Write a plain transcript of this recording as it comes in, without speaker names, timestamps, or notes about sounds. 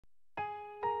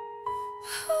The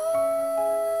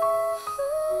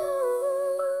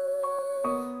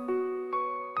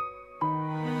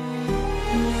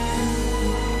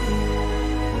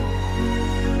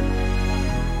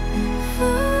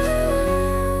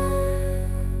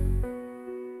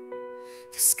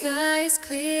sky is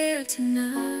clear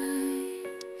tonight.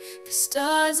 The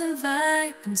stars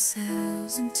invite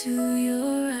themselves into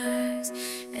your eyes,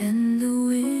 and the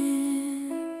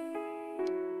wind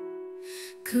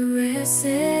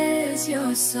caresses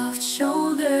your soft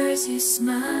shoulders. You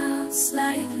smile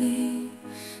slightly,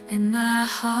 and my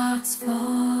heart's falling.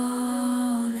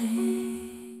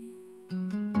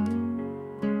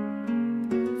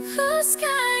 The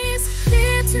sky is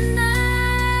clear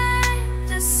tonight.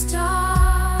 The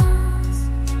stars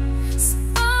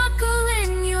sparkle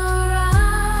in your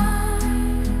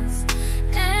eyes,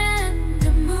 and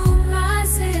the moon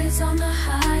rises on the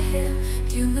high hill.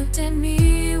 You looked at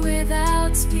me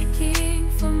without speaking,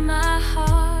 for my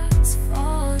heart's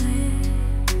falling.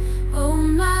 Oh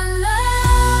my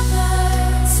lover,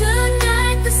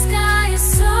 tonight the sky is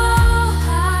so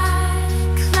high.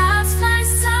 Clouds fly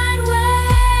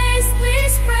sideways,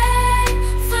 please pray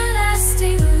for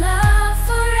lasting love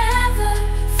forever,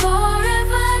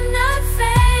 forever not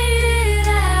faded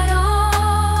at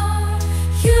all.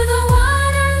 You're the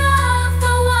one I love,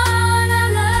 the one I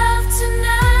love.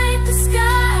 Tonight the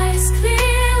sky is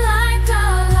clear like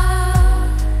our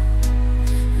love.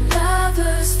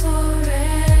 Lovers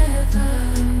forever,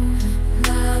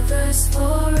 lovers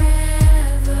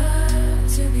forever,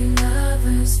 to be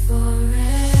lovers forever.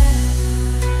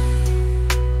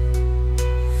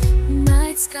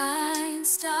 Night sky and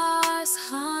stars,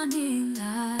 honey,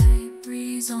 light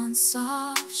breeze on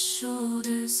soft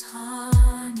shoulders,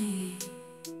 honey.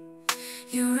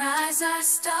 Your eyes are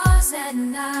stars at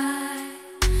night.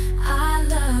 I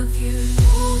love